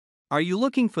Are you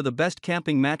looking for the best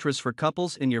camping mattress for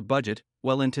couples in your budget?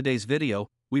 Well, in today's video,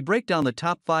 we break down the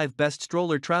top 5 best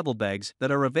stroller travel bags that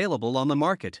are available on the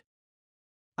market.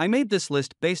 I made this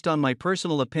list based on my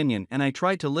personal opinion, and I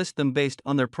tried to list them based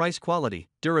on their price, quality,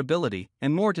 durability,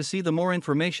 and more to see the more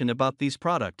information about these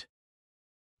products.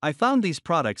 I found these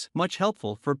products much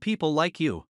helpful for people like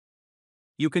you.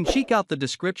 You can check out the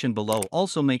description below.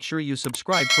 Also make sure you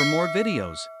subscribe for more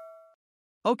videos.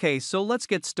 Okay, so let's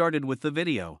get started with the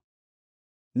video.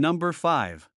 Number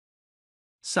 5.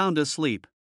 SoundAsleep.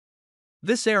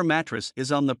 This air mattress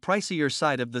is on the pricier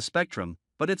side of the spectrum,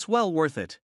 but it's well worth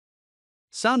it.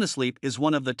 SoundAsleep is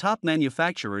one of the top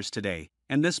manufacturers today,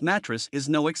 and this mattress is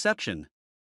no exception.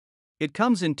 It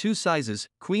comes in 2 sizes,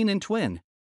 queen and twin.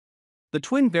 The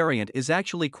twin variant is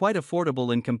actually quite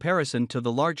affordable in comparison to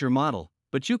the larger model,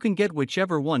 but you can get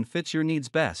whichever one fits your needs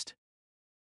best.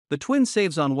 The twin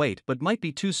saves on weight but might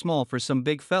be too small for some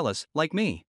big fellas like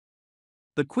me.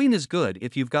 The queen is good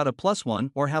if you've got a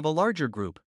 +1 or have a larger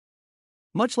group.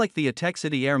 Much like the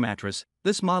Etekcity air mattress,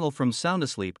 this model from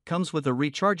SoundAsleep comes with a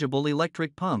rechargeable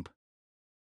electric pump.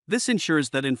 This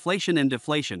ensures that inflation and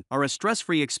deflation are a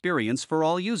stress-free experience for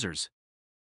all users.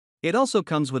 It also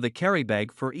comes with a carry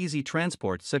bag for easy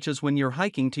transport, such as when you're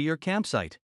hiking to your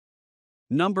campsite.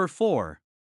 Number 4.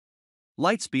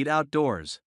 Lightspeed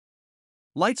Outdoors.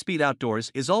 Lightspeed Outdoors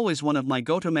is always one of my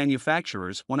go-to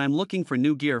manufacturers when I'm looking for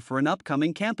new gear for an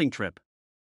upcoming camping trip.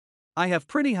 I have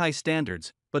pretty high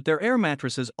standards, but their air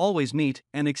mattresses always meet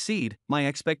and exceed my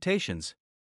expectations.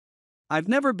 I've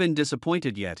never been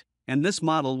disappointed yet, and this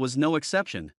model was no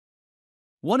exception.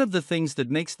 One of the things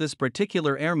that makes this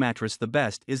particular air mattress the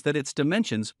best is that its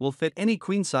dimensions will fit any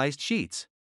queen-sized sheets.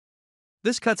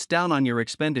 This cuts down on your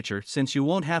expenditure since you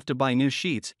won't have to buy new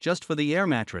sheets just for the air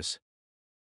mattress.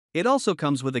 It also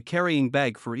comes with a carrying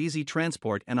bag for easy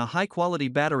transport and a high-quality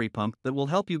battery pump that will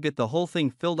help you get the whole thing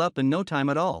filled up in no time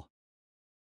at all.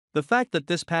 The fact that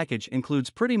this package includes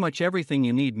pretty much everything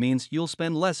you need means you'll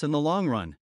spend less in the long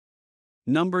run.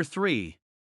 Number 3.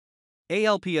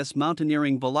 ALPS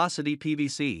Mountaineering Velocity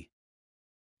PVC.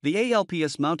 The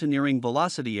ALPS Mountaineering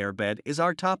Velocity Airbed is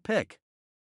our top pick.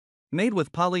 Made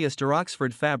with polyester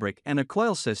Oxford fabric and a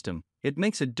coil system, it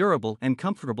makes it durable and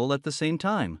comfortable at the same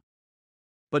time.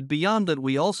 But beyond that,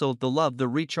 we also love the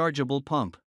rechargeable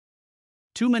pump.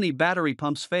 Too many battery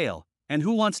pumps fail, and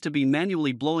who wants to be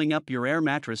manually blowing up your air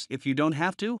mattress if you don't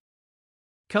have to?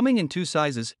 Coming in 2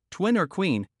 sizes, twin or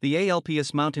queen, the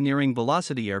ALPS Mountaineering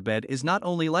Velocity Airbed is not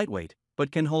only lightweight,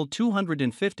 but can hold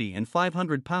 250 and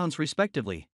 500 pounds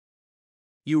respectively.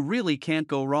 You really can't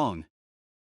go wrong.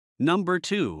 Number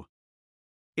 2.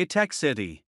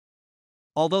 Etekcity.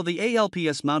 Although the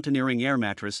ALPS Mountaineering air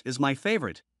mattress is my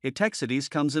favorite, Etekcity's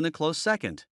comes in a close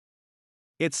second.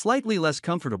 It's slightly less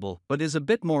comfortable but is a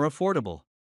bit more affordable.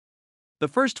 The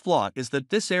first flaw is that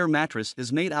this air mattress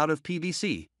is made out of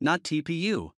PVC, not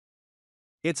TPU.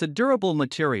 It's a durable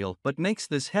material but makes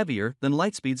this heavier than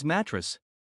Lightspeed's mattress.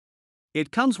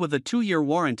 It comes with a 2-year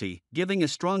warranty, giving a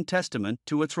strong testament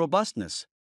to its robustness.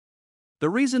 The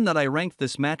reason that I ranked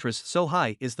this mattress so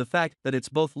high is the fact that it's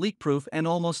both leak-proof and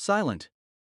almost silent.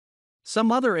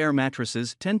 Some other air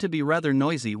mattresses tend to be rather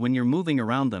noisy when you're moving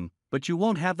around them, but you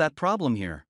won't have that problem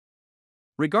here.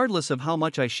 Regardless of how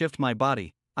much I shift my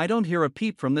body, I don't hear a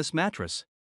peep from this mattress.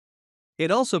 It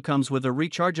also comes with a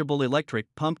rechargeable electric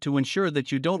pump to ensure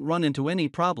that you don't run into any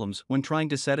problems when trying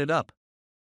to set it up.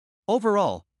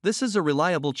 Overall, this is a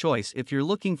reliable choice if you're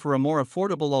looking for a more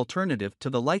affordable alternative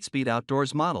to the Lightspeed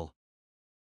Outdoors model.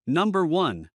 Number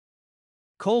 1.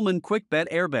 Coleman Quickbed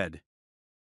Airbed.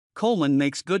 Coleman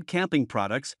makes good camping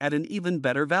products at an even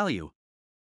better value.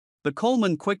 The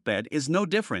Coleman Quickbed is no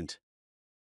different.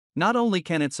 Not only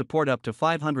can it support up to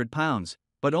 500 pounds,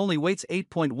 but only weighs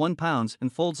 8.1 pounds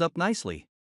and folds up nicely.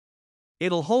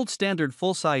 It'll hold standard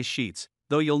full-size sheets,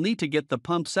 though you'll need to get the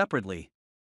pump separately.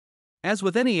 As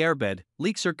with any airbed,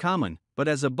 leaks are common, but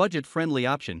as a budget-friendly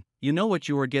option, you know what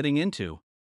you are getting into.